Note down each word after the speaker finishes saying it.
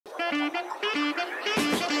So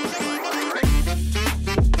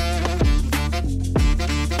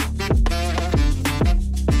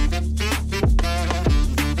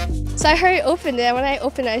I hurried opened it, and when I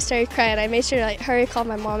opened it, I started crying. I made sure to hurry call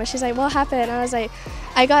my mom, and she's like, "What happened?" And I was like,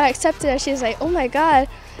 "I got accepted," and she's like, "Oh my God."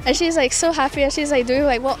 And she's like so happy, and she's like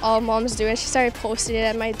doing what all moms do, and she started posting it,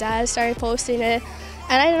 and my dad started posting it.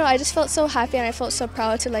 And I don't know, I just felt so happy, and I felt so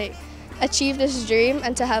proud to achieve this dream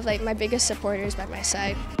and to have my biggest supporters by my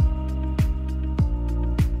side.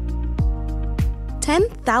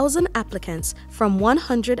 10,000 applicants from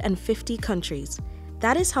 150 countries.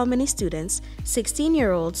 That is how many students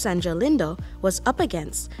 16-year-old Sandra Lindo was up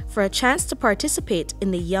against for a chance to participate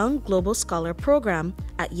in the Young Global Scholar program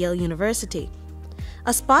at Yale University,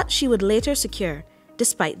 a spot she would later secure,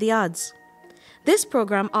 despite the odds. This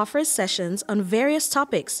program offers sessions on various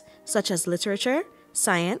topics such as literature,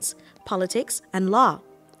 science, politics, and law.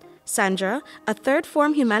 Sandra, a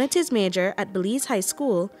third-form humanities major at Belize High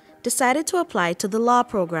School, decided to apply to the law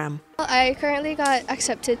program. I currently got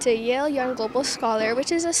accepted to Yale Young Global Scholar,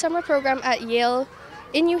 which is a summer program at Yale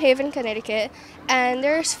in New Haven, Connecticut. And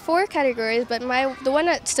there's 4 categories, but the one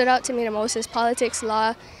that stood out to me the most is politics,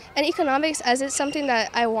 law, and economics, as it's something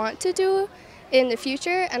that I want to do in the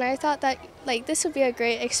future. And I thought that this would be a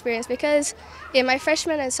great experience because in my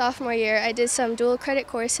freshman and sophomore year, I did some dual credit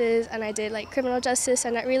courses, and I did criminal justice,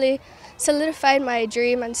 and that really solidified my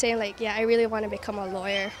dream and saying yeah, I really want to become a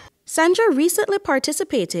lawyer. Sandra recently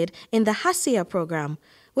participated in the HACIA program,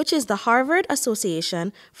 which is the Harvard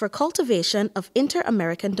Association for Cultivation of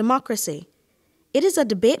Inter-American Democracy. It is a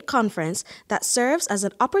debate conference that serves as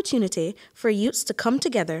an opportunity for youths to come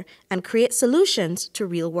together and create solutions to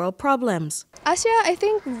real-world problems. ASIA, I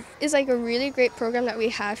think, is a really great program that we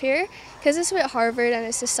have here because it's with Harvard and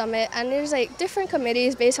it's a summit, and there's different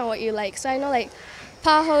committees based on what you like. So I know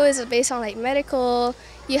PAHO is based on medical.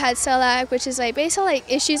 You had CELAC, which is based on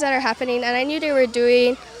issues that are happening, and I knew they were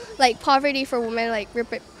doing poverty for women,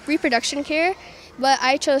 reproduction care, but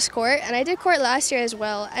I chose court, and I did court last year as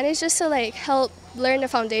well, and it's just to help learn the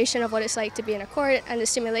foundation of what it's like to be in a court and the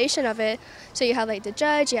simulation of it. So you have the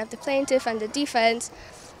judge, you have the plaintiff, and the defense,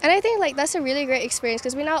 and I think that's a really great experience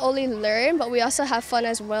because we not only learn, but we also have fun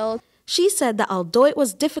as well. She said that although it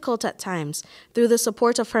was difficult at times, through the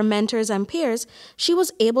support of her mentors and peers, she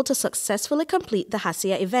was able to successfully complete the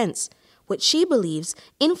HACIA events, which she believes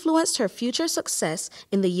influenced her future success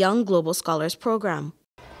in the Young Global Scholars program.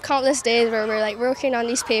 Countless days where we're working on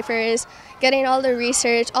these papers, getting all the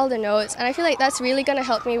research, all the notes, and I feel that's really going to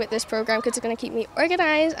help me with this program because it's going to keep me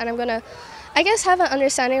organized, and I'm going to, I guess, have an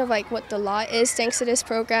understanding of what the law is thanks to this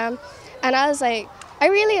program. And I was I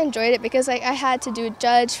really enjoyed it because I had to do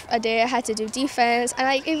judge a day, I had to do defense, and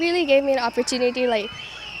it really gave me an opportunity to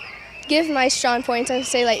give my strong points and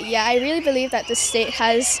say yeah, I really believe that the state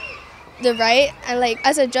has the right, and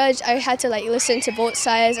as a judge I had to listen to both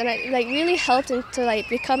sides, and it really helped into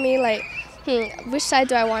becoming which side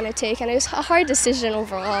do I want to take, and it was a hard decision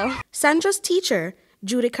overall. Sandra's teacher,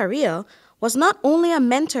 Judy Carrillo, was not only a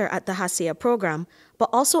mentor at the HACIA program, but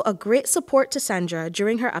also a great support to Sandra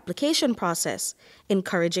during her application process,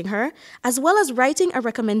 encouraging her, as well as writing a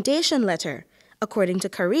recommendation letter. According to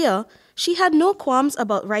Carrillo, she had no qualms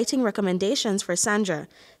about writing recommendations for Sandra,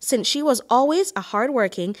 since she was always a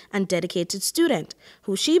hardworking and dedicated student,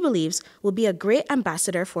 who she believes will be a great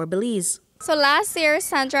ambassador for Belize. So last year,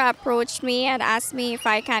 Sandra approached me and asked me if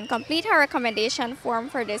I can complete her recommendation form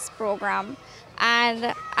for this program.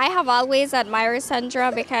 And I have always admired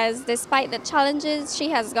Sandra because despite the challenges she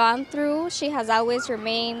has gone through, she has always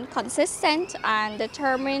remained consistent and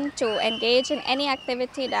determined to engage in any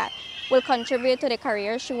activity that will contribute to the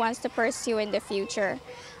career she wants to pursue in the future.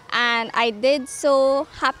 And I did so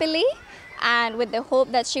happily and with the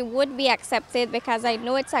hope that she would be accepted because I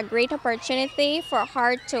know it's a great opportunity for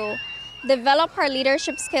her to develop her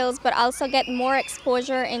leadership skills, but also get more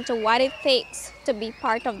exposure into what it takes to be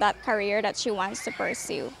part of that career that she wants to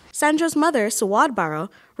pursue. Sandra's mother, Suwad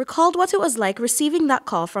Barrow, recalled what it was like receiving that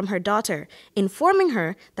call from her daughter, informing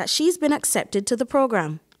her that she's been accepted to the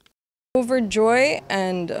program. Overjoyed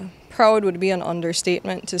and proud would be an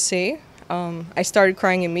understatement to say. I started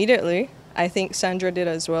crying immediately. I think Sandra did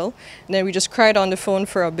as well. And then we just cried on the phone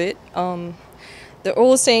for a bit. The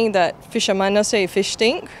old saying that fisherman no say fish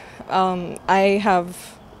stink. I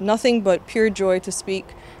have nothing but pure joy to speak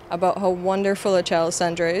about how wonderful a child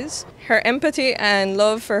Sandra is. Her empathy and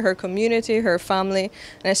love for her community, her family,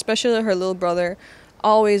 and especially her little brother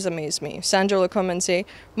always amaze me. Sandra will come and say,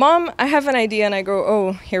 "Mom, I have an idea," and I go,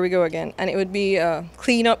 "Oh, here we go again." And it would be a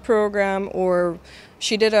cleanup program or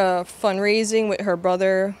She did a fundraising with her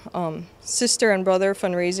brother, sister and brother,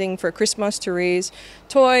 fundraising for Christmas to raise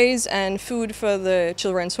toys and food for the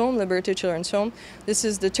children's home, Liberty Children's Home. This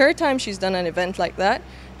is the third time she's done an event like that.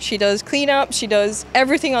 She does cleanup, she does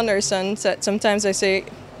everything under the sun. Sometimes I say,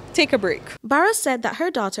 take a break. Barra said that her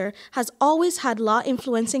daughter has always had law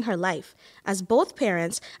influencing her life, as both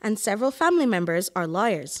parents and several family members are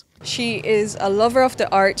lawyers. She is a lover of the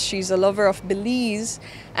arts, she's a lover of Belize,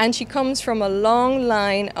 and she comes from a long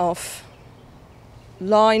line of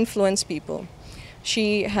law-influenced people.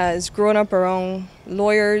 She has grown up around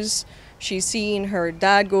lawyers. She's seen her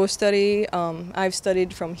dad go study. I've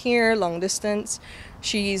studied from here, long distance.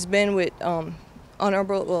 She's been with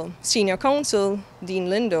Senior Counsel, Dean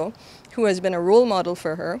Lindo, who has been a role model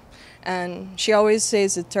for her. And she always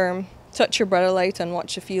says the term, touch your brother light and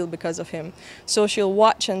watch the field because of him. So she'll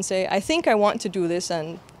watch and say, I think I want to do this,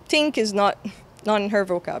 and think is not in her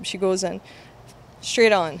vocab. She goes and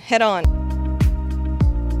straight on, head on.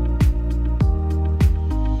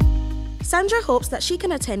 Sandra hopes that she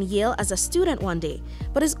can attend Yale as a student one day,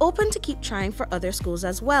 but is open to keep trying for other schools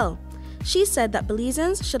as well. She said that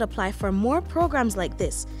Belizeans should apply for more programs like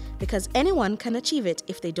this because anyone can achieve it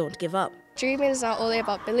if they don't give up. Dreaming is not only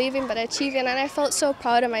about believing but achieving, and I felt so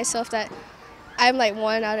proud of myself that I'm like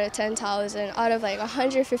 1 out of 10,000 out of like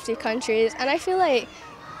 150 countries, and I feel like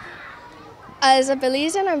as a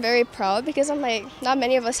Belizean I'm very proud because I'm like, not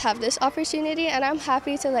many of us have this opportunity, and I'm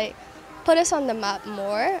happy to like put us on the map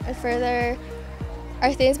more and further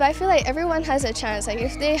our things. But I feel like everyone has a chance. Like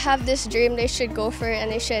if they have this dream, they should go for it and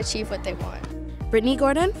they should achieve what they want. Britney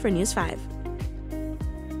Gordon for News 5.